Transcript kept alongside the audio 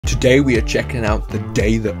Today we are checking out The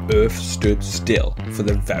Day the Earth Stood Still for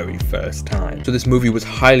the very first time. So this movie was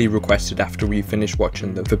highly requested after we finished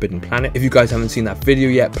watching The Forbidden Planet. If you guys haven't seen that video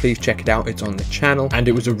yet, please check it out, it's on the channel, and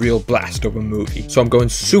it was a real blast of a movie. So I'm going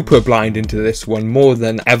super blind into this one more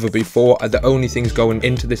than ever before. The only things going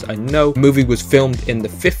into this I know, the movie was filmed in the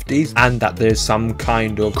 50s and that there's some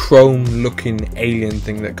kind of chrome looking alien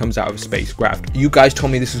thing that comes out of a spacecraft. You guys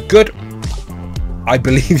told me this is good. I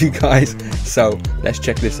believe you guys, so let's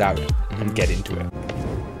check this out and get into it.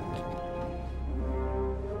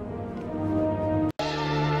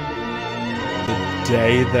 The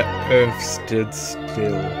Day the Earth Stood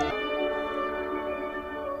Still.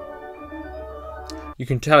 You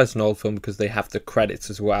can tell it's an old film because they have the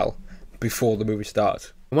credits as well before the movie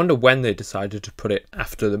starts. I wonder when they decided to put it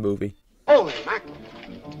after the movie. Holy mackerel.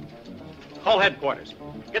 Call headquarters.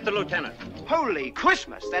 Get the lieutenant. Holy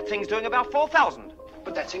Christmas, that thing's doing about 4,000.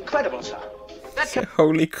 But that's incredible, sir. That's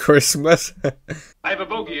Holy Christmas. I have a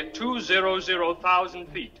bogey at 200,000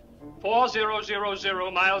 feet.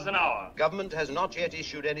 4000 miles an hour. Government has not yet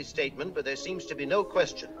issued any statement, but there seems to be no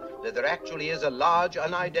question that there actually is a large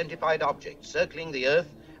unidentified object circling the Earth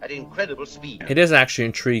at incredible speed. It is actually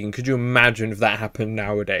intriguing. Could you imagine if that happened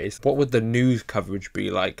nowadays? What would the news coverage be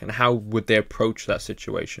like, and how would they approach that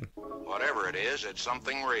situation? Whatever it is, it's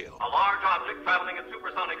something real. A large object traveling at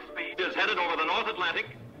supersonic speed is headed over the North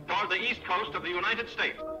Atlantic toward the east coast of the United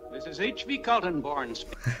States. This is H.V. Kaltenborn.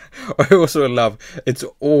 I also love it's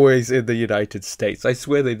always in the United States. I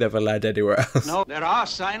swear they never land anywhere else. No, there are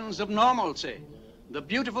signs of normalcy. The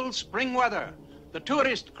beautiful spring weather, the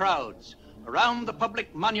tourist crowds, around the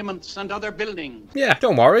public monuments and other buildings. Yeah,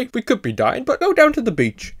 don't worry. We could be dying, but go down to the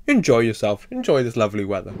beach. Enjoy yourself. Enjoy this lovely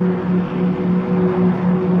weather.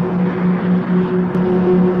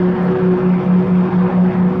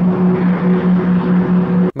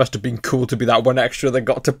 Must have been cool to be that one extra that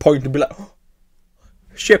got to point and be like, oh,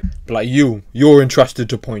 ship. Be like, you're entrusted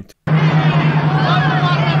to point. I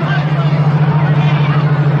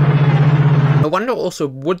wonder also,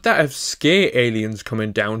 would that have scared aliens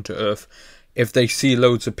coming down to Earth? If they see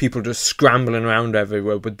loads of people just scrambling around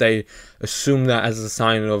everywhere, would they assume that as a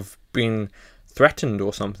sign of being threatened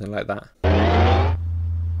or something like that?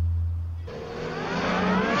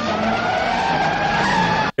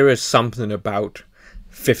 There is something about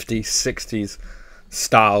 50s, 60s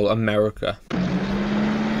style America.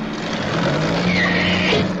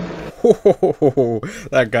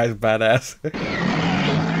 That guy's badass.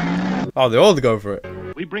 Oh, they all go for it.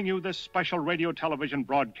 We bring you this special radio television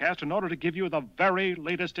broadcast in order to give you the very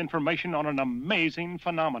latest information on an amazing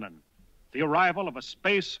phenomenon. The arrival of a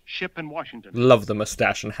space ship in Washington. Love the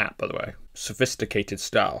mustache and hat, by the way. Sophisticated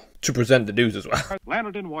style. To present the news as well.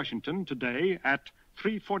 Landed in Washington today at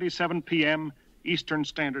 3:47 p.m. Eastern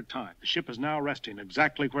Standard Time. The ship is now resting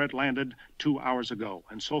exactly where it landed 2 hours ago,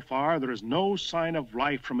 and so far there is no sign of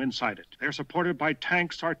life from inside it. They're supported by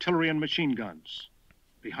tanks, artillery, and machine guns.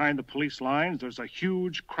 Behind the police lines, there's a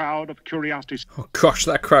huge crowd of curiosities. Oh gosh,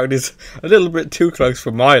 that crowd is a little bit too close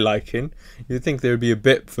for my liking. You'd think they would be a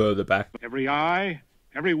bit further back. Every eye,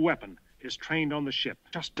 every weapon is trained on the ship.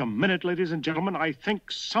 Just a minute, ladies and gentlemen, I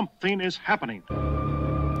think something is happening.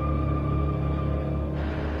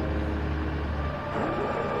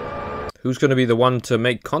 Who's going to be the one to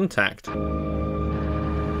make contact?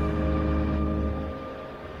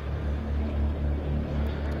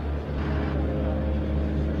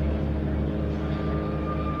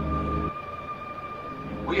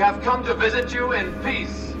 We have come to visit you in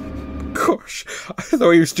peace. Gosh, I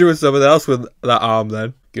thought he was doing something else with that arm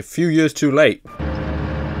then. A few years too late.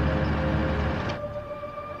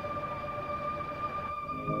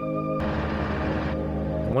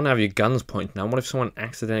 I want to have your guns pointing now. What if someone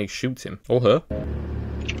accidentally shoots him? Or her?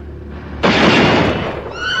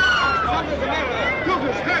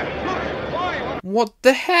 What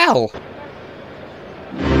the hell?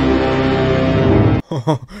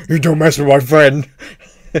 You don't mess with my friend.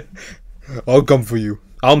 I'll come for you.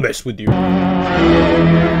 I'll mess with you.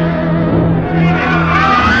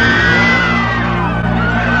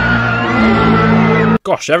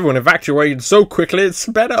 Gosh, everyone evacuated so quickly it's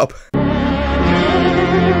sped up.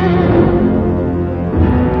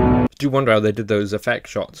 I do wonder how they did those effect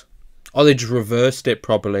shots. Oh, they just reversed it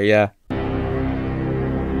properly, yeah.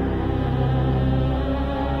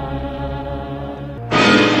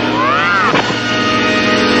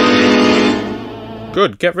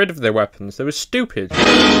 Good, get rid of their weapons. They were stupid.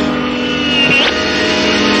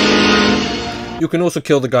 You can also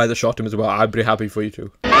kill the guy that shot him as well. I'd be happy for you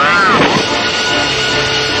too.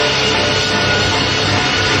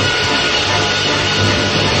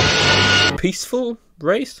 Peaceful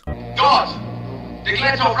race? God!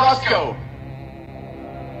 Declare to Roscoe!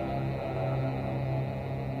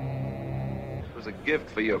 It was a gift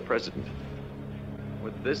for your president.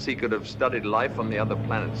 With this, he could have studied life on the other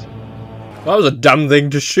planets. That was a dumb thing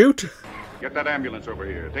to shoot. Get that ambulance over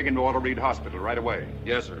here. Take him to Walter Reed Hospital right away.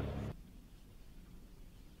 Yes, sir.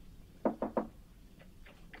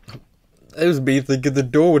 It was me thinking the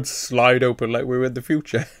door would slide open like we were in the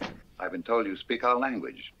future. I've been told you speak our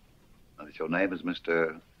language. And that your name is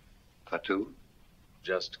Mr. Klaatu?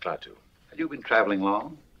 Just Klaatu. Have you been traveling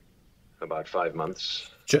long? About 5 months.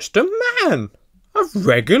 Just a man. A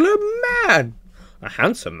regular man. A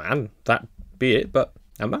handsome man, that be it, but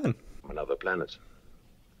a man. Another planet.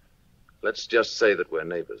 Let's just say that we're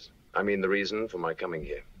neighbors. I mean the reason for my coming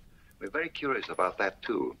here. We're very curious about that,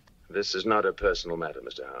 too. This is not a personal matter,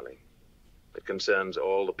 Mr. Harley. It concerns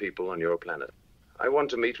all the people on your planet. I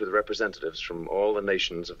want to meet with representatives from all the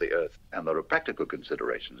nations of the Earth. And there are practical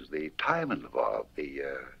considerations, the time involved, the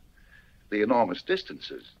enormous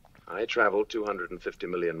distances. I traveled 250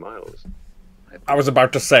 million miles. I was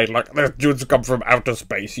about to say, like, this dude's come from outer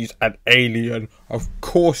space, he's an alien. Of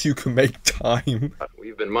course you can make time.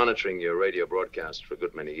 We've been monitoring your radio broadcast for a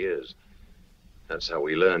good many years. That's how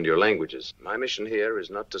we learned your languages. My mission here is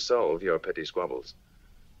not to solve your petty squabbles.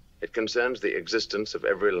 It concerns the existence of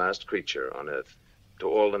every last creature on Earth, to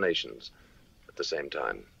all the nations, at the same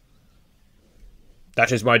time.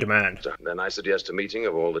 That is my demand. So, then I suggest a meeting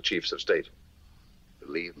of all the chiefs of state.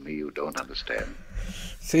 Believe me, you don't understand.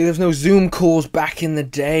 See, there's no Zoom calls back in the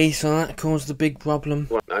day, so that caused the big problem.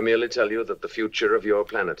 Well, I merely tell you that the future of your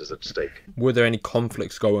planet is at stake. Were there any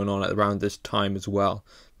conflicts going on around this time as well,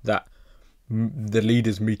 that the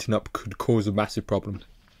leaders meeting up could cause a massive problem?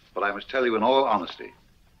 Well, I must tell you in all honesty,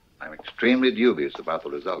 I'm extremely dubious about the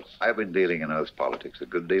results. I've been dealing in Earth politics a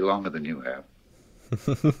good deal longer than you have.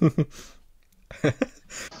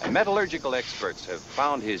 Metallurgical experts have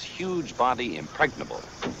found his huge body impregnable.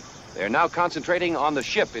 They're now concentrating on the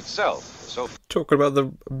ship itself. So talking about the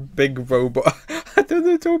big robot. I don't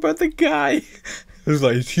know, talking about the guy. It was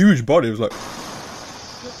like his huge body. It was like,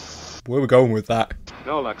 where are we going with that?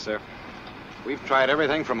 No luck, sir. We've tried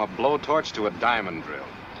everything from a blowtorch to a diamond drill.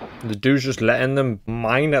 The dude's just letting them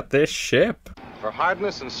mine at this ship. For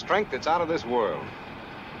hardness and strength, it's out of this world.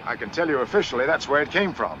 I can tell you officially that's where it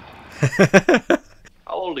came from.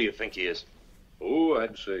 How old do you think he is? Oh,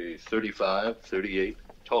 I'd say 35, 38.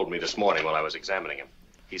 Told me this morning while I was examining him.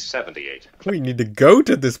 He's 78. We need to go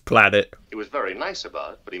to this planet. He was very nice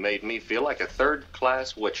about it, but he made me feel like a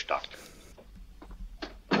third-class witch doctor.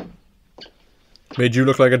 Made you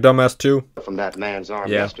look like a dumbass too? From that man's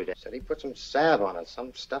arm yesterday. Said he put some salve on it,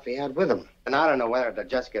 some stuff he had with him. And I don't know whether to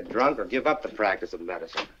just get drunk or give up the practice of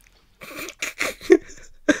medicine.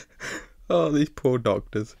 Oh, these poor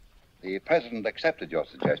doctors. The president accepted your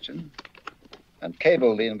suggestion and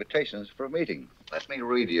cabled the invitations for a meeting. Let me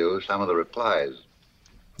read you some of the replies.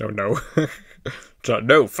 No.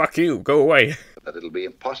 No, fuck you, go away. That it'll be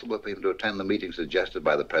impossible for him to attend the meeting suggested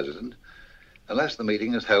by the president unless the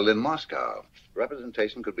meeting is held in Moscow.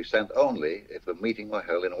 Representation could be sent only if the meeting were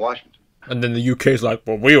held in Washington. And then the UK's like,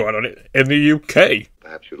 well, we want it in the UK.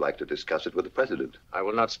 Perhaps you'd like to discuss it with the president. I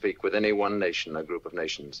will not speak with any one nation or group of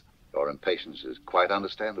nations. Your impatience is quite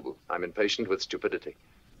understandable. I'm impatient with stupidity.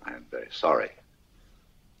 I'm very sorry.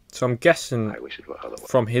 So I'm guessing I wish it were otherwise.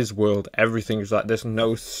 From his world, everything's like, there's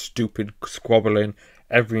no stupid squabbling.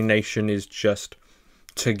 Every nation is just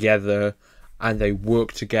together and they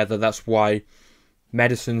work together. That's why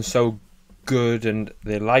medicine's so good and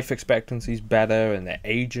their life expectancy is better and their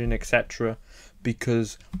aging, etc.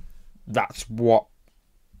 Because that's what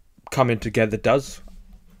coming together does.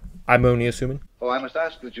 I'm only assuming. Oh, I must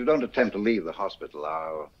ask that you don't attempt to leave the hospital.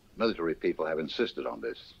 Our military people have insisted on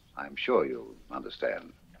this. I'm sure you'll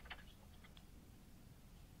understand.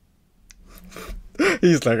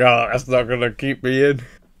 He's like, oh, that's not going to keep me in.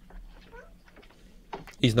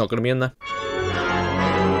 He's not going to be in there.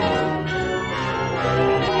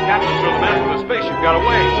 Captain, throw the man from the spaceship got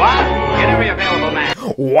away. What? Get every available man.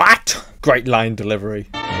 What? Great line delivery.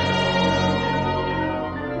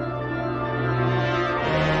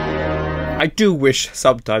 I do wish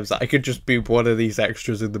sometimes that I could just be one of these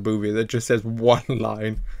extras in the movie that just says one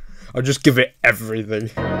line. I'll just give it everything.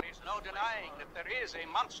 There's no denying that there is a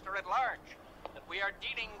monster at large, that we are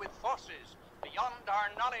dealing with forces beyond our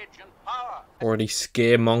knowledge and power. Already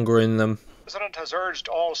scaremongering them. The President has urged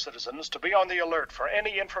all citizens to be on the alert for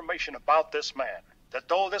any information about this man, that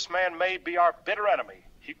though this man may be our bitter enemy,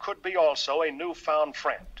 he could be also a newfound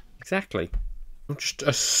friend. Exactly. Don't just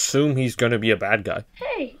assume he's going to be a bad guy.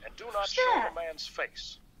 Hey, and do not show the man's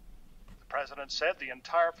face. The President said the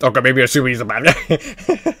entire... Okay, maybe assume he's a man.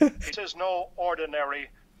 This is no ordinary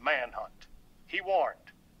manhunt. He warned,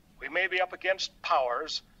 we may be up against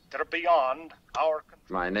powers that are beyond our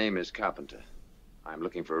control. My name is Carpenter. I'm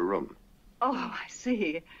looking for a room. Oh, I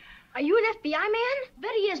see. Are you an FBI man?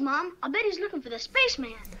 Bet he is, Mom. I bet he's looking for the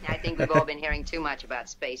spaceman. I think we've all been hearing too much about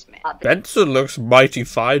spacemen. Benson looks mighty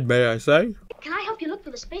fine, may I say? Can I help you look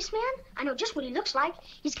for the spaceman? I know just what he looks like.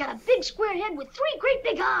 He's got a big square head with 3 great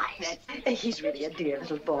big eyes. He's really a dear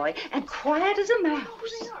little boy and quiet as a mouse.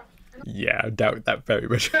 Yeah, I doubt that very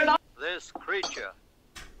much. This creature,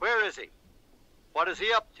 where is he? What is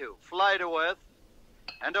he up to? Fly to Earth?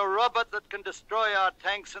 And a robot that can destroy our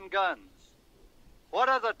tanks and guns. What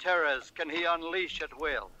other terrors can he unleash at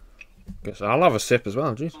will? Guess I'll have a sip as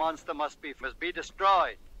well, jeez. Monster must be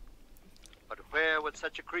destroyed. But where would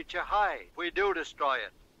such a creature hide? If we do destroy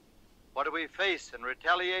it, what do we face in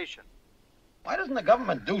retaliation? Why doesn't the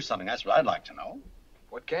government do something? That's what I'd like to know.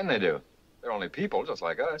 What can they do? They're only people, just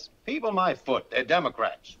like us. People my foot. They're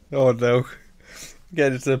Democrats. Oh no.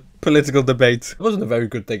 Again, it's a political debate. It wasn't a very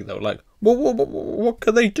good thing though. Like, well, what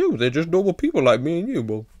can they do? They're just normal people like me and you.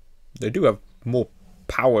 Well, they do have more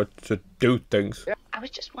power to do things. I was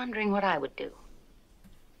just wondering what I would do.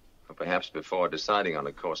 Well, perhaps before deciding on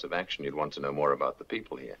a course of action, you'd want to know more about the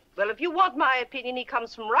people here. Well, if you want my opinion, he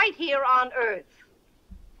comes from right here on Earth.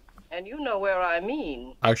 And you know where I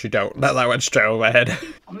mean. I actually don't. That went straight over my head.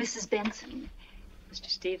 Oh, Mrs. Benson, Mr.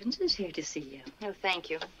 Stevens is here to see you. Oh, thank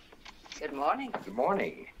you. Good morning. Good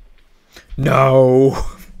morning. No.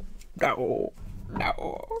 No.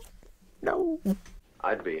 No. No.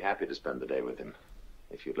 I'd be happy to spend the day with him,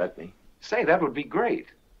 if you'd let me. Say, that would be great,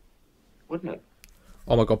 wouldn't it?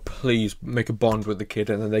 Oh my god, please make a bond with the kid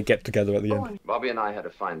and then they get together at the end. Bobby and I had a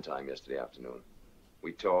fine time yesterday afternoon.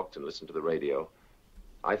 We talked and listened to the radio.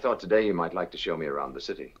 I thought today you might like to show me around the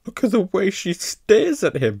city. Look at the way she stares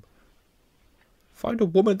at him. Find a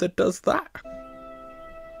woman that does that.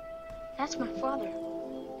 That's my father.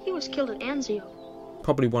 He was killed at Anzio.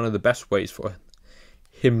 Probably one of the best ways for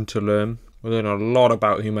him to learn. We'll learn a lot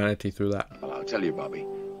about humanity through that. Well, I'll tell you, Bobby.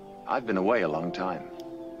 I've been away a long time.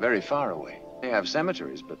 Very far away. They have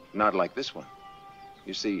cemeteries, but not like this one.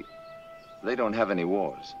 You see, they don't have any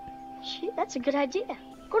wars. Gee, that's a good idea.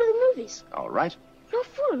 Go to the movies. All right. No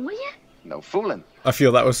fooling, will you? No fooling. I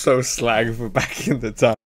feel that was so slang for back in the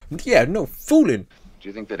time. Yeah, no fooling. Do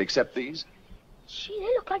you think they'd accept these? Gee, they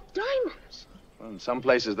look like diamonds. Well, in some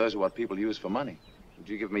places, those are what people use for money. Would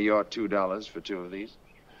you give me your $2 for 2 of these?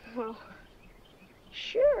 Well,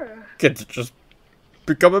 sure. Get to just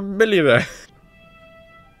become a millionaire.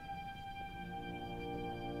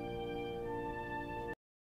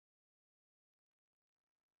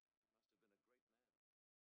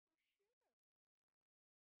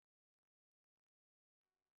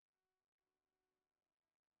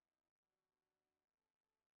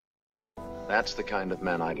 That's the kind of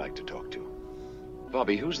man I'd like to talk to.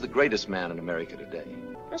 Bobby, who's the greatest man in America today?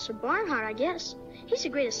 Professor Barnhart, I guess. He's the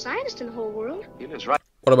greatest scientist in the whole world. He lives right...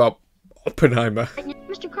 What about Oppenheimer?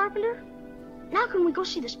 Mr. Carpenter, now can we go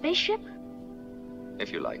see the spaceship?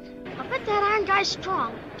 If you like. I bet that iron guy's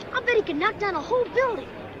strong. I bet he can knock down a whole building.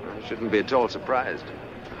 I shouldn't be at all surprised.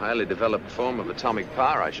 A highly developed form of atomic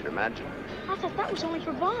power, I should imagine. I thought that was only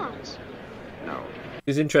for bombs. No.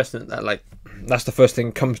 It's interesting that, like, that's the first thing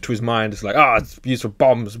that comes to his mind. It's like, it's used for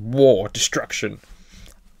bombs, war, destruction.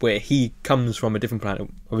 Where he comes from a different planet,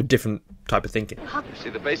 with a different type of thinking. See,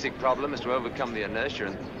 the basic problem is to overcome the inertia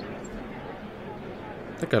and...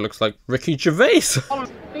 That guy looks like Ricky Gervais.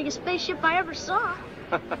 Biggest spaceship I ever saw.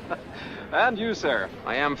 And you, sir?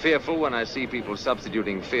 I am fearful when I see people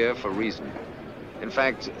substituting fear for reason. In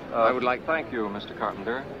fact, I would like... Thank you, Mr.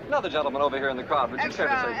 Carpenter. Another gentleman over here in the crowd. Would you care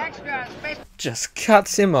to say something? Just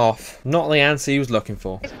cuts him off. Not the answer he was looking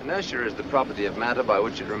for. Inertia is the property of matter by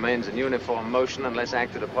which it remains in uniform motion unless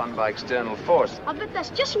acted upon by external force. I bet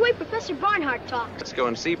that's just the way Professor Barnhart talks. Let's go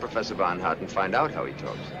and see Professor Barnhart and find out how he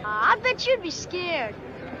talks. I bet you'd be scared.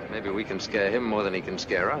 Maybe we can scare him more than he can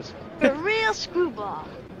scare us. A real screwball.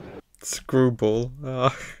 Screwball.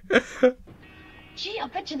 Oh. Gee, I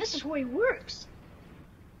bet you this is where he works.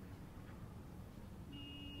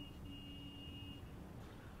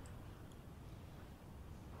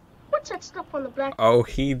 What's that stuff on the black? Oh,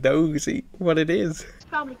 he knows what it is.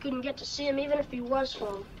 Probably couldn't get to see him even if he was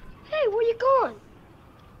home. Hey, where you going?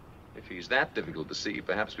 If he's that difficult to see,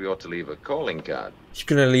 perhaps we ought to leave a calling card. He's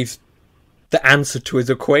gonna leave the answer to his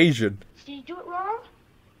equation. Did he do it wrong?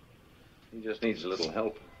 He just needs a little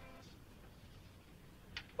help.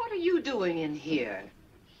 What are you doing in here?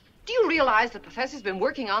 Do you realize the professor's been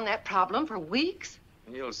working on that problem for weeks?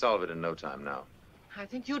 He'll solve it in no time now. I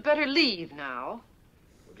think you'd better leave now.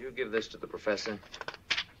 Would you give this to the professor?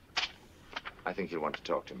 I think he'll want to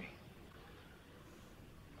talk to me.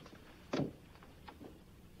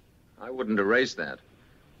 I wouldn't erase that.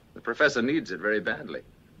 The professor needs it very badly.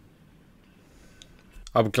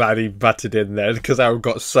 I'm glad he butted in there because I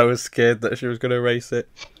got so scared that she was going to erase it.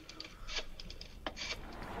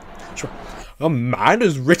 A man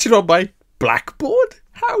has written on my blackboard?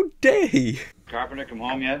 How dare he? Carpenter come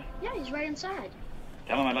home yet? Yeah, he's right inside.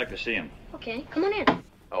 Tell him I'd like to see him. Okay, come on in.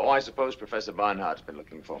 Oh, I suppose Professor Barnhart's been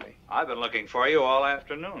looking for me. I've been looking for you all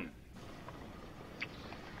afternoon.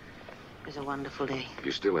 It was a wonderful day.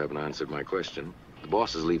 You still haven't answered my question. The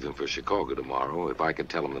boss is leaving for Chicago tomorrow. If I could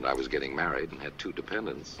tell him that I was getting married and had 2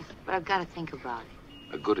 dependents. But I've got to think about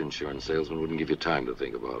it. A good insurance salesman wouldn't give you time to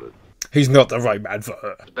think about it. He's not the right man for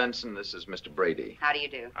her. Miss Benson, this is Mr. Brady. How do you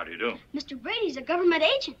do? How do you do? Mr. Brady's a government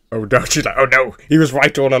agent. Oh no, she's like, oh no, he was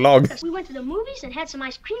right all along. We went to the movies and had some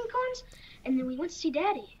ice cream cones, and then we went to see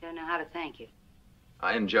Daddy. Don't know how to thank you.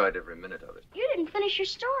 I enjoyed every minute of it. You didn't finish your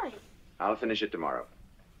story. I'll finish it tomorrow.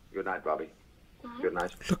 Good night, Bobby. Good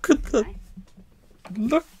night. Look at the...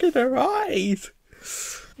 Look at her eyes.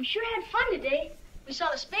 We sure had fun today. We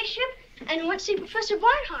saw the spaceship, and we went to see Professor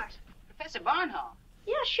Barnhart. Professor Barnhart?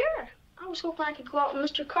 Yeah, sure. I was hoping I could go out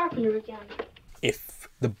with Mr. Carpenter again. If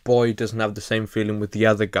the boy doesn't have the same feeling with the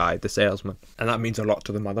other guy, the salesman, and that means a lot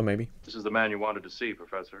to the mother, maybe. This is the man you wanted to see,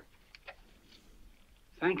 Professor.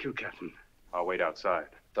 Thank you, Captain. I'll wait outside.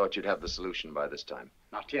 Thought you'd have the solution by this time.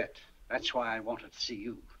 Not yet. That's why I wanted to see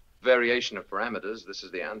you. Variation of parameters, this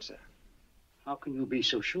is the answer. How can you be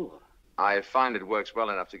so sure? I find it works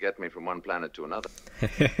well enough to get me from one planet to another.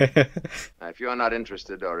 Now, if you're not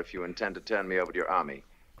interested, or if you intend to turn me over to your army,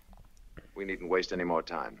 we needn't waste any more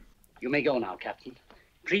time. You may go now, Captain.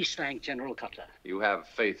 Please thank General Cutler. You have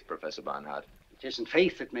faith, Professor Barnhart. It isn't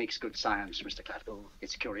faith that makes good science, Mr. Glasgow.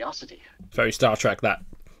 It's curiosity. Very Star Trek, that.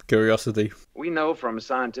 Curiosity. We know from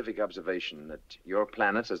scientific observation that your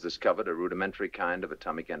planet has discovered a rudimentary kind of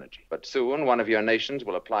atomic energy. But soon, one of your nations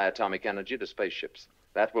will apply atomic energy to spaceships.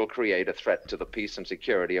 That will create a threat to the peace and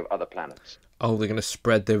security of other planets. Oh, they're going to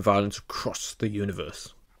spread their violence across the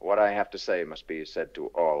universe. What I have to say must be said to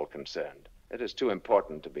all concerned. It is too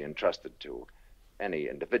important to be entrusted to any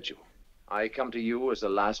individual. I come to you as a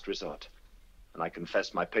last resort, and I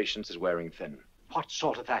confess my patience is wearing thin. What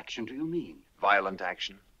sort of action do you mean? Violent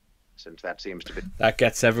action, since that seems to be... That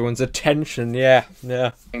gets everyone's attention, yeah.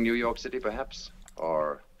 New York City, perhaps?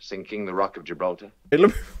 Or sinking the Rock of Gibraltar?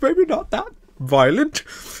 Maybe not that violent.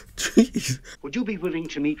 Jeez. Would you be willing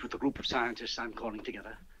to meet with the group of scientists I'm calling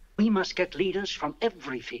together? We must get leaders from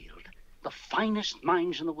every field, the finest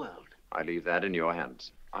minds in the world. I leave that in your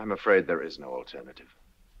hands. I'm afraid there is no alternative.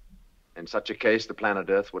 In such a case, the planet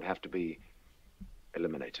Earth would have to be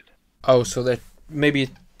eliminated. Oh, so they're maybe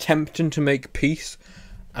attempting to make peace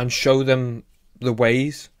and show them the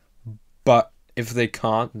ways, but if they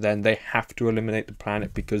can't, then they have to eliminate the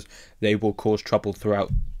planet because they will cause trouble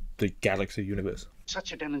throughout the galaxy universe.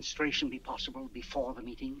 Such a demonstration be possible before the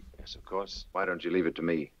meeting? Yes, of course. Why don't you leave it to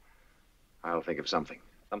me? I'll think of something.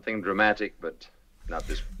 Something dramatic, but not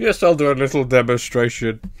this. Yes, I'll do a little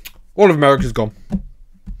demonstration. All of America's gone.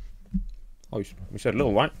 Oh, you said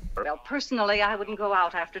little, right? Well, personally, I wouldn't go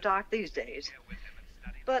out after dark these days.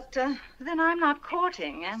 But then I'm not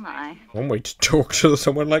courting, am I? One way to talk to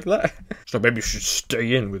someone like that. So maybe you should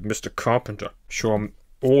stay in with Mr. Carpenter. Show him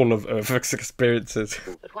all of Earth's experiences.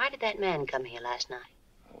 But why did that man come here last night?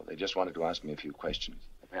 Oh, they just wanted to ask me a few questions.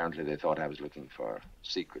 Apparently, they thought I was looking for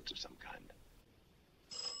secrets of some kind.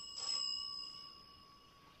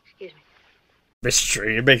 Excuse me.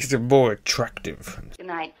 Mystery, it makes him more attractive. Good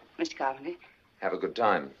night, Mr. Carpenter. Have a good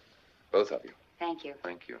time, both of you. Thank you.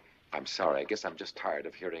 Thank you. I'm sorry. I guess I'm just tired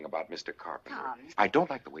of hearing about Mr. Carpenter. Tom. I don't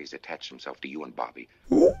like the way he's attached himself to you and Bobby.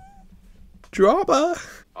 Ooh, drama.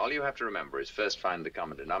 All you have to remember is first find the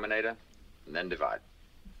common denominator, and then divide.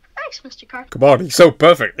 Thanks, Mr. Carpenter. Come on, he's so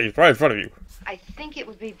perfect. He's right in front of you. I think it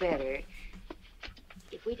would be better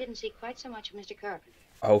if we didn't see quite so much of Mr. Carpenter.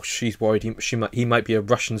 Oh, she's worried he might be a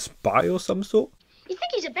Russian spy or some sort. You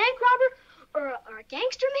think he's a bank robber or a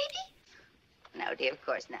gangster, maybe? No, dear, of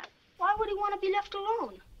course not. Why would he want to be left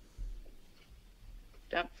alone?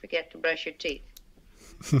 Don't forget to brush your teeth.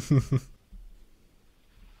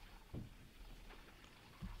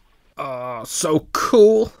 Oh, so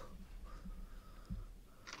cool.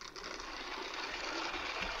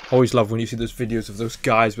 Always love when you see those videos of those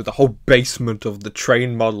guys with the whole basement of the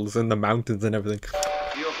train models and the mountains and everything.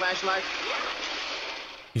 Your flashlight?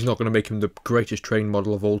 He's not going to make him the greatest train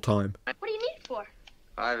model of all time. What do you need it for?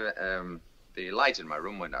 The light in my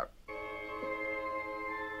room went out.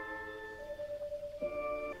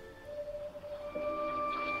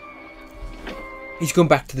 He's going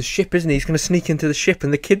back to the ship, isn't he? He's going to sneak into the ship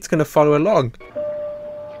and the kid's going to follow along.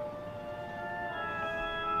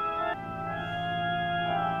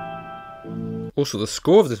 Also, the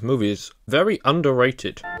score of this movie is very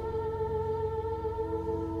underrated.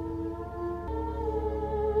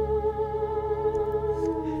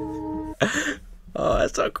 Oh,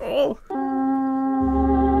 that's so cool.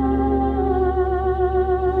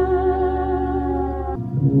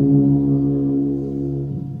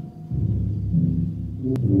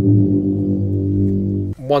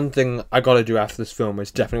 One thing I gotta do after this film is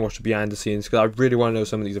definitely watch the behind the scenes, because I really want to know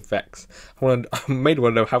some of these effects. I made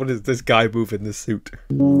want to know, how does this guy move in this suit?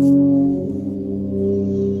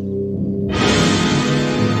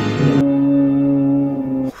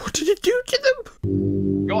 What did it do to them?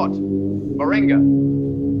 Gort! Moringa!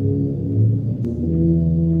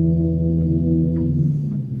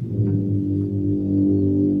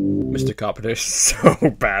 Mr. Carpenter is so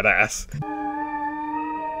badass.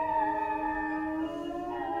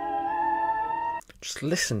 Just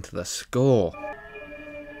listen to the score.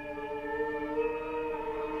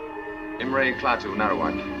 Imre Klaatu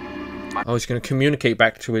Narawak. Oh, he's going to communicate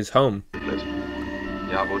back to his home.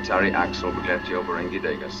 Yavotari Axel Begletio Berengi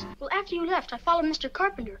Degas. Well, after you left, I followed Mr.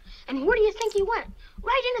 Carpenter. And where do you think he went?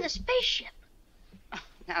 Right into the spaceship.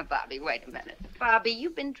 Now, Bobby, wait a minute. Bobby,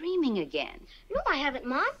 you've been dreaming again. No, I haven't,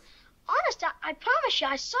 Mom. Honest, I promise you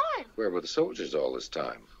I saw him. Where were the soldiers all this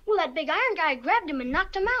time? Well, that big iron guy grabbed him and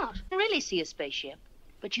knocked him out. I really see a spaceship,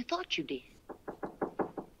 but you thought you did.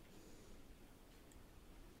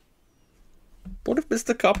 What if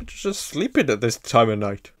Mr. Carpenter's just sleeping at this time of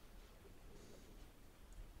night?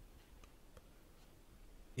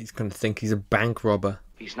 He's going to think he's a bank robber.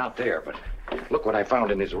 He's not there, but look what I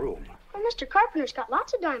found in his room. Well, Mr. Carpenter's got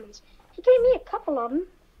lots of diamonds. He gave me a couple of them.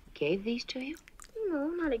 Gave these to you? No,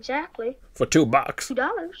 not exactly. For $2.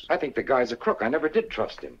 $2. I think the guy's a crook. I never did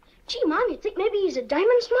trust him. Gee, Mom, you think maybe he's a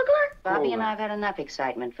diamond smuggler? Bobby and I have had enough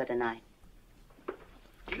excitement for tonight.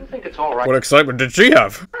 Do you think it's all right? What excitement did she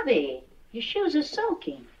have? Bobby, your shoes are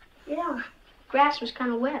soaking. Yeah, grass was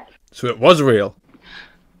kind of wet. So it was real.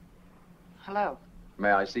 Hello.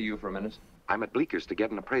 May I see you for a minute? I'm at Bleeker's to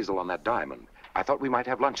get an appraisal on that diamond. I thought we might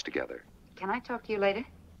have lunch together. Can I talk to you later?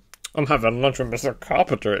 I'm having lunch with Mr.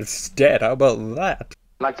 Carpenter instead. How about that?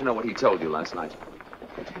 I'd like to know what he told you last night.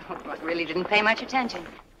 I really didn't pay much attention.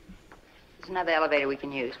 There's another elevator we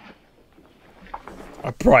can use.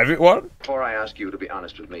 A private one? Before I ask you to be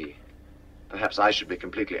honest with me, perhaps I should be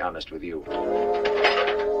completely honest with you.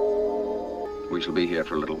 We shall be here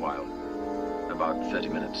for a little while. About 30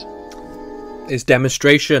 minutes. His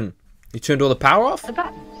demonstration. He turned all the power off? The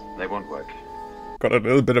buttons. They won't work. Got a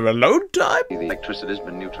little bit of a load time? The electricity's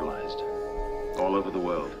been neutralized. All over the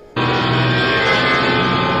world.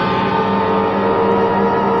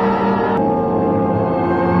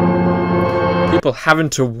 People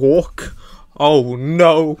having to walk? Oh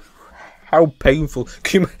no. How painful.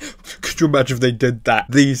 Could you imagine if they did that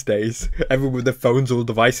these days? Everyone with their phones or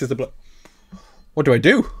devices, they'd be like, what do I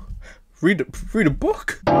do? Read a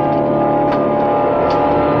book?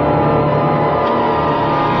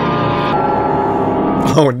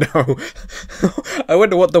 Oh no. I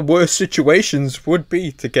wonder what the worst situations would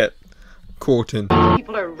be to get caught in.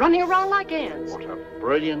 People are running around like ants. What a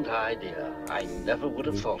brilliant idea. I never would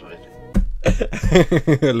have thought of it.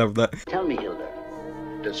 I love that. Tell me, Hilda,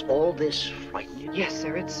 does all this frighten you? Yes,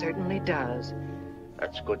 sir, it certainly does.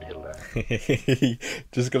 That's good, Hilda.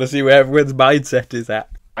 Just gotta see where everyone's mindset is at.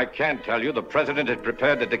 I can't tell you the president is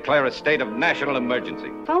prepared to declare a state of national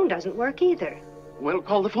emergency. Phone doesn't work either. We'll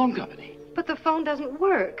call the phone company. But the phone doesn't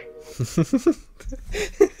work. The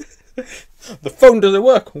phone doesn't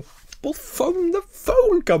work. Well, phone the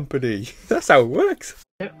phone company. That's how it works.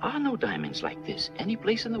 There are no diamonds like this any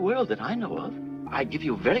place in the world that I know of. I'd give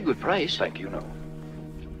you a very good price. Thank you, no.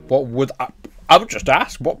 What would I would just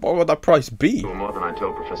ask, what would that price be? No more than I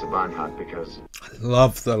told Professor Barnhart, because I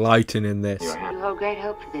love the lighting in this. You hold great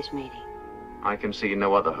hope for this meeting. I can see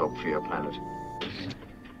no other hope for your planet. It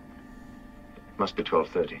must be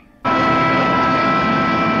 12:30.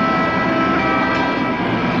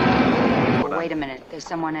 Wait a minute, there's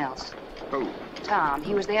someone else. Who? Tom,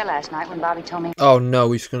 he was there last night when Bobby told me... Oh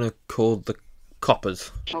no, he's gonna call the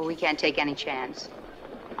coppers. Well, we can't take any chance.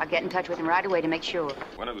 I'll get in touch with him right away to make sure.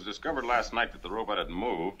 When it was discovered last night that the robot had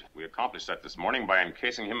moved, we accomplished that this morning by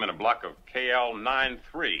encasing him in a block of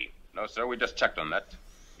KL-93. No, sir, we just checked on that.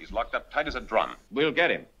 He's locked up tight as a drum. We'll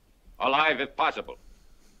get him. Alive if possible.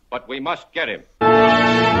 But we must get him.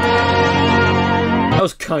 That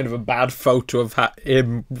was kind of a bad photo of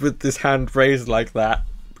him with his hand raised like that,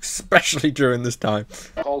 especially during this time.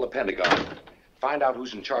 Call the Pentagon. Find out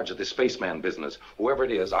who's in charge of this spaceman business. Whoever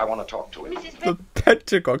it is, I want to talk to him. The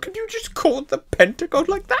Pentagon. Can you just call it the Pentagon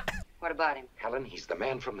like that? What about him? Helen, he's the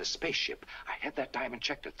man from the spaceship. I had that diamond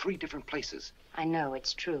checked at 3 different places. I know,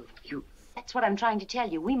 it's true. That's what I'm trying to tell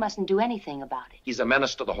you. We mustn't do anything about it. He's a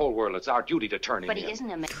menace to the whole world. It's our duty to turn him in. But he isn't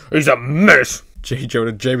a menace. He's a mess. J.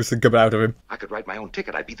 Jonah Jameson coming out of him. I could write my own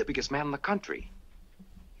ticket. I'd be the biggest man in the country.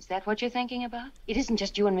 Is that what you're thinking about? It isn't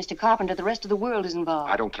just you and Mr. Carpenter. The rest of the world is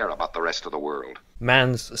involved. I don't care about the rest of the world.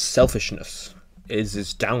 Man's selfishness is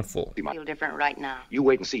his downfall. I feel different right now. You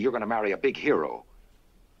wait and see. You're going to marry a big hero.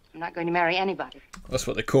 I'm not going to marry anybody. That's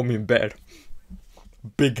what they call me in bed.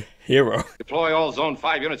 Big hero. Deploy all Zone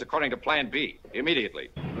 5 units according to Plan B. Immediately.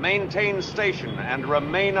 Maintain station and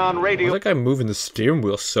remain on radio. Why is that guy moving the steering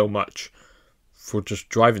wheel so much for just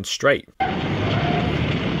driving straight?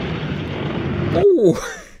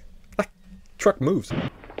 Oh! That truck moves.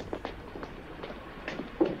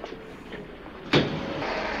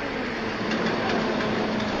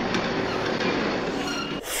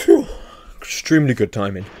 Phew. Extremely good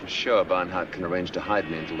timing. I'm sure Barnhart can arrange to hide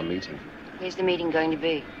me until the meeting. Where's the meeting going to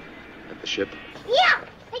be? At the ship. Yeah,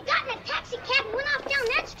 they got in a taxi cab and went off down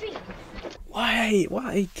that street.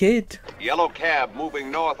 Why, kid? Yellow cab moving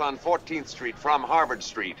north on 14th Street from Harvard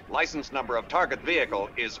Street. License number of target vehicle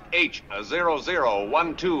is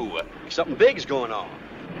H0012. Something big's going on.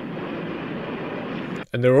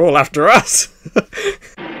 And they're all after us.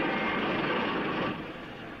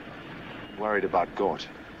 Worried about Gort.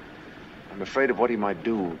 I'm afraid of what he might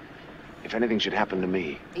do if anything should happen to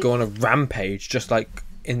me. Go on a rampage, just like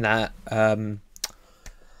in that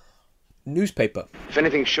newspaper. If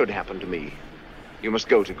anything should happen to me, you must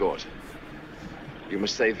go to Gort. You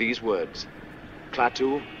must say these words.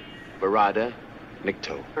 Klaatu, Barada,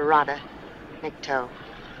 Nikto. Barada, Nikto.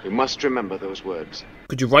 You must remember those words.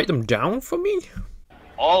 Could you write them down for me?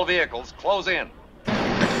 All vehicles close in.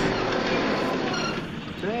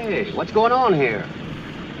 Hey, what's going on here?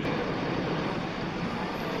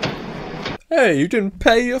 Hey, you didn't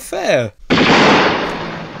pay your fare.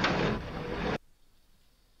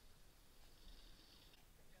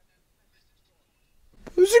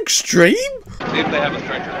 It was extreme. See if they have a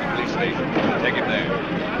stretcher at the police station. Take him there.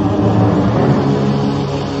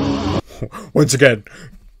 Once again,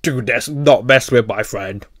 do not mess with my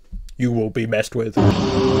friend. You will be messed with.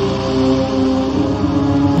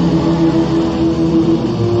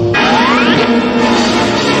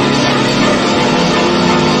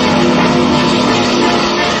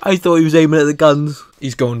 I thought he was aiming at the guns.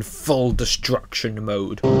 He's going full destruction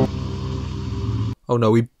mode. Oh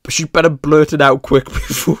no, she better blurt it out quick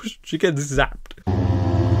before she gets zapped.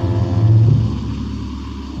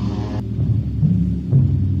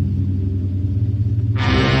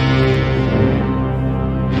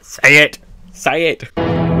 Say it! Say it!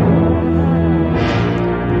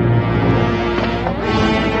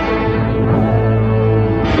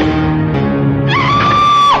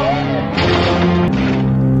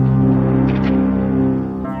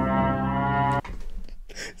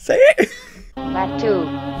 Say it! Klaatu,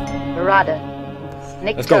 Barada,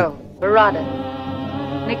 Nikto, Barada,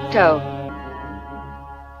 Nikto.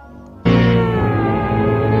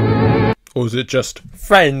 Or is it just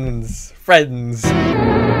friends? Friends.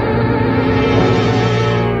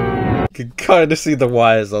 You can kind of see the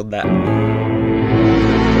wires on that.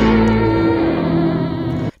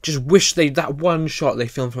 Just wish that one shot they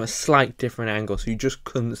filmed from a slight different angle so you just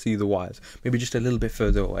couldn't see the wires. Maybe just a little bit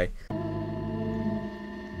further away.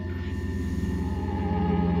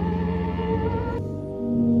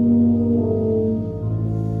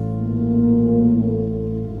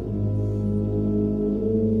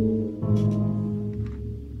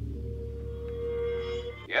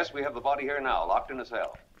 Yes, we have the body here now, locked in a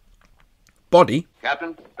cell. Body?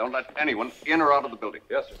 Captain, don't let anyone in or out of the building.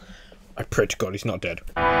 Yes, sir. I pray to God he's not dead.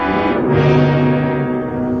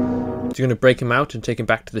 Is he going to break him out and take him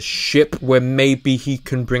back to the ship where maybe he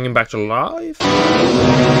can bring him back to life?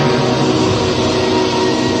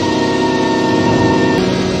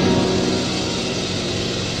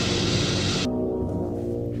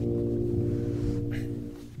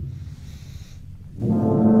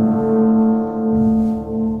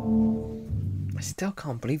 I still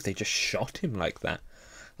can't believe they just shot him like that.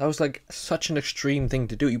 That was like such an extreme thing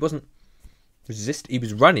to do. He wasn't he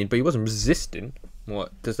was running, but he wasn't resisting.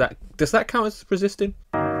 What does that count as resisting?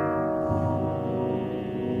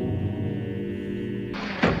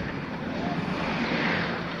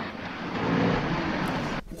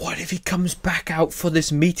 What if he comes back out for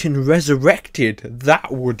this meeting resurrected?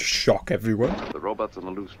 That would shock everyone. The robot's on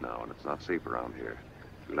the loose now, and it's not safe around here.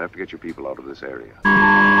 You'll have to get your people out of this area.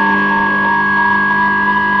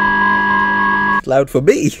 Loud for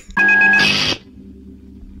me.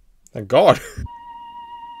 Thank God.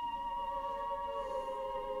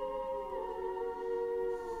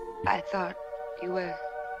 I thought you were...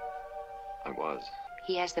 I was.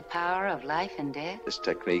 He has the power of life and death? This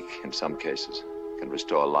technique, in some cases, can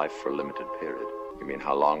restore life for a limited period. You mean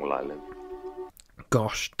how long will I live?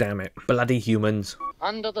 Gosh damn it. Bloody humans.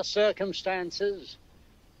 Under the circumstances,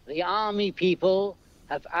 the army people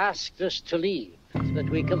have asked us to leave, so that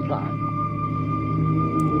we comply.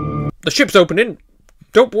 The ship's opening.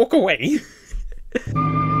 Don't walk away.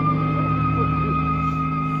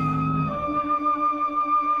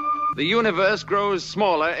 The universe grows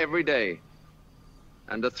smaller every day,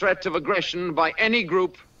 and the threat of aggression by any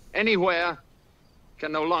group, anywhere,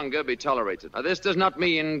 can no longer be tolerated. Now, this does not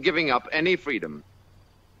mean giving up any freedom,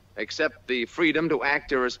 except the freedom to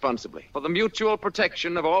act irresponsibly. For the mutual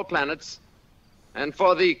protection of all planets, and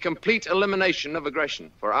for the complete elimination of aggression.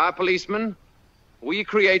 For our policemen, we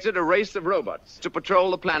created a race of robots to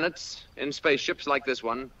patrol the planets in spaceships like this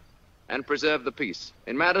one, and preserve the peace.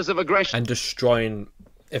 In matters of aggression... And destroying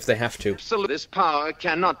if they have to. This power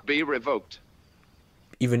cannot be revoked.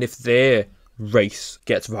 Even if their race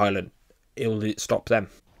gets violent, it'll stop them.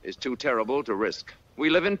 Is too terrible to risk. We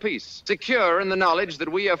live in peace, secure in the knowledge that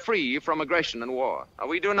we are free from aggression and war.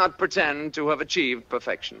 We do not pretend to have achieved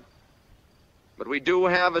perfection, but we do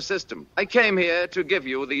have a system. I came here to give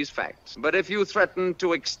you these facts. But if you threaten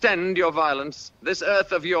to extend your violence, this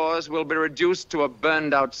Earth of yours will be reduced to a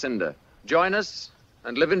burned-out cinder. Join us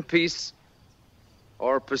and live in peace,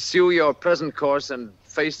 or pursue your present course and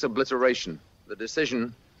face obliteration. The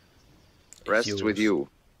decision rests with you.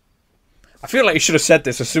 I feel like you should have said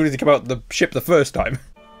this as soon as you came out the ship the first time.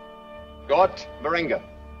 Gort Varenga.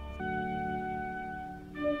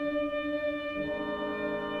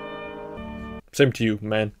 Same to you,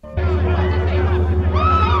 man.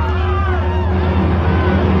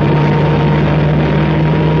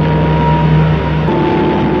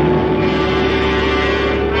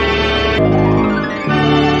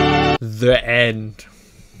 The end.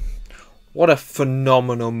 What a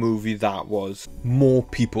phenomenal movie that was. More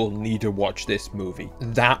people need to watch this movie.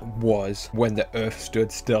 That was When the Earth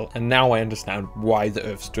Stood Still. And now I understand why the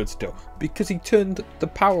Earth stood still. Because he turned the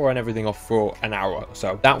power and everything off for an hour or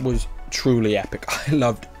so. That was truly epic. I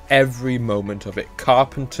loved every moment of it.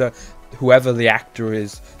 Carpenter, whoever the actor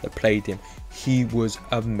is that played him, he was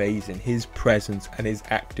amazing. His presence and his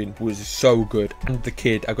acting was so good. And the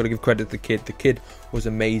kid, I've got to give credit to the kid. The kid was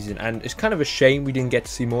amazing. And it's kind of a shame we didn't get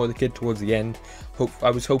to see more of the kid towards the end.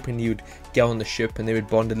 I was hoping he would get on the ship and they would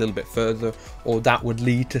bond a little bit further, or that would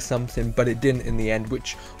lead to something, but it didn't in the end,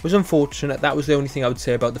 which was unfortunate. That was the only thing I would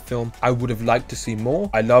say about the film. I would have liked to see more.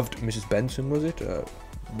 I loved Mrs. Benson, was it?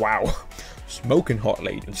 Wow. Smoking hot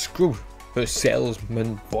lady. And screw her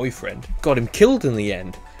salesman boyfriend. Got him killed in the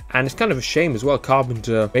end. And it's kind of a shame as well.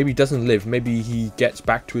 Carpenter maybe doesn't live. Maybe he gets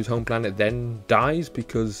back to his home planet then dies,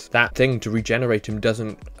 because that thing to regenerate him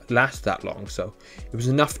doesn't last that long. So it was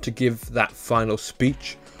enough to give that final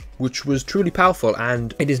speech, which was truly powerful.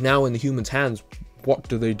 And it is now in the humans' hands. What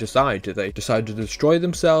do they decide? Do they decide to destroy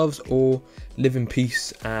themselves or live in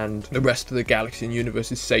peace and the rest of the galaxy and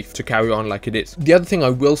universe is safe to carry on like it is? The other thing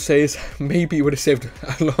I will say is maybe it would have saved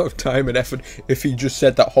a lot of time and effort if he just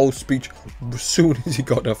said that whole speech as soon as he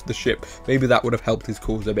got off the ship. Maybe that would have helped his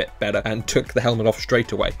cause a bit better and took the helmet off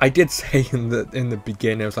straight away. I did say in the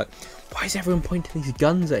beginning, I was like, why is everyone pointing these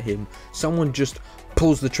guns at him? Someone just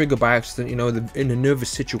pulls the trigger by accident, you know, in a nervous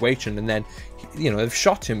situation, and then, you know, they've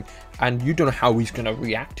shot him and you don't know how he's going to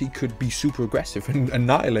react. He could be super aggressive and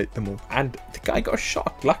annihilate them all. And the guy got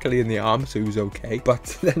shot, luckily in the arm, so he was okay.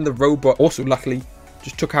 But then the robot also luckily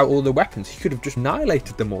just took out all the weapons. He could have just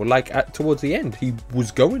annihilated them all, like towards the end he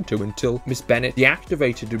was going to, until Miss Bennett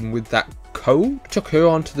deactivated him with that code, took her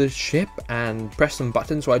onto the ship and pressed some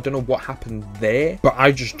buttons. So I don't know what happened there, but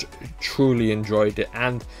I just truly enjoyed it.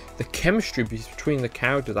 And the chemistry between the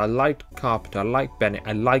characters, I liked Carpenter, I liked Bennett,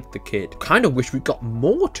 I liked the kid. Kind of wish we got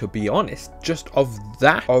more, to be honest, just of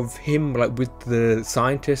that, of him like with the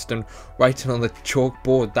scientist and writing on the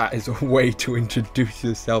chalkboard. That is a way to introduce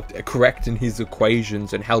yourself, correcting his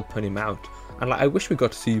equations and helping him out. And like, I wish we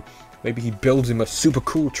got to see, maybe he builds him a super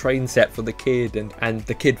cool train set for the kid, and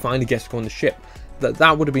the kid finally gets to go on the ship.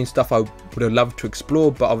 That would have been stuff I would have loved to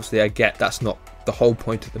explore, but obviously I get that's not the whole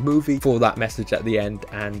point of the movie, for that message at the end.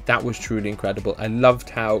 And that was truly incredible. I loved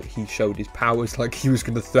how he showed his powers, like he was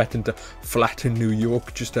going to threaten to flatten New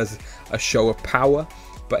York just as a show of power,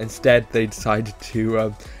 but instead they decided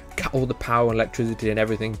to cut all the power and electricity and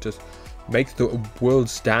everything, just make the world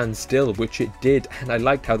stand still, which it did. And I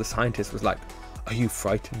liked how the scientist was like, are you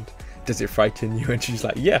frightened? does it frighten you? And she's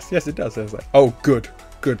like, yes, it does. I was like, oh, good.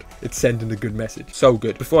 It's sending a good message. So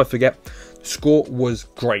good. Before I forget, the score was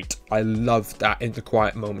great. I loved that in the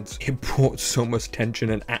quiet moments. It brought so much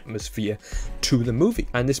tension and atmosphere to the movie.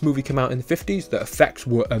 And this movie came out in the 50s. The effects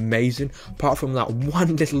were amazing. Apart from that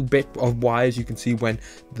one little bit of wires you can see when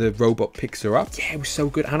the robot picks her up. Yeah, it was so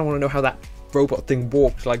good. I don't want to know how that robot thing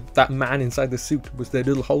walks. Like, that man inside the suit, was there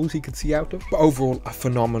little holes he could see out of? But overall, a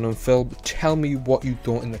phenomenal film. Tell me what you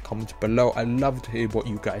thought in the comments below. I love to hear what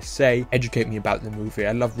you guys say. Educate me about the movie.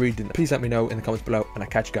 I love reading. Please let me know in the comments below, and I'll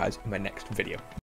catch you guys in my next video.